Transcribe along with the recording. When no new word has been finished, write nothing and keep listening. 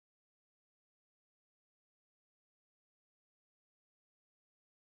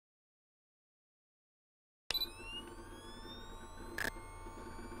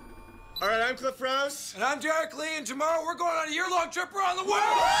All right, I'm Clif Prowse. And I'm Derek Lee, and tomorrow we're going on a year-long trip around the world!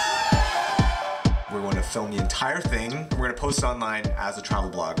 We're going to film the entire thing. We're going to post it online as a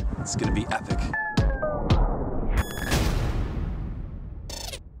travel blog. It's gonna be epic.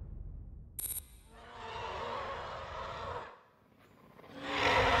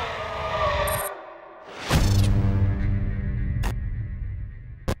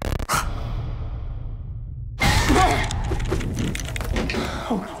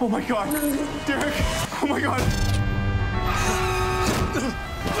 Oh my God, Derek! Oh my God!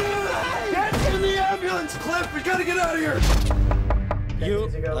 Get in the ambulance, Cliff! We gotta get out of here! You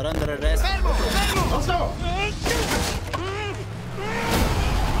are under arrest. Let's go!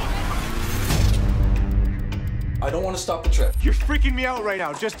 I don't want to stop the trip. You're freaking me out right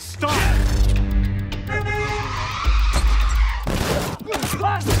now. Just stop!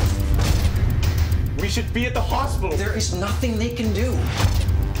 We should be at the hospital. There is nothing they can do.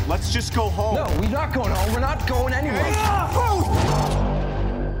 Let's just go home. No, we're not going home. We're not going anywhere.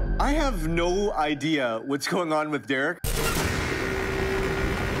 I have no idea what's going on with Derek. Okay,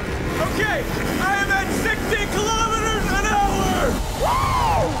 I am at 60 kilometers an hour!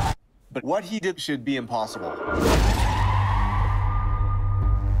 Woo! But what he did should be impossible.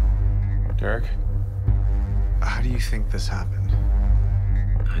 Derek, how do you think this happened?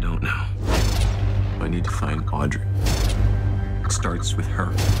 I don't know. I need to find Audrey. It starts with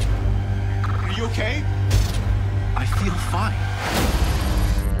her. Are you okay? I feel fine.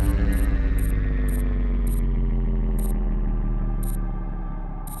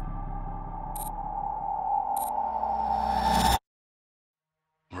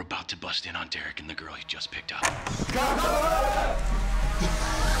 We're about to bust in on Derek and the girl he just picked up.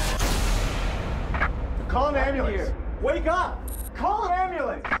 Call an ambulance. Wake up! Call an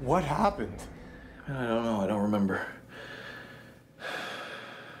ambulance! What happened? I don't know. I don't remember.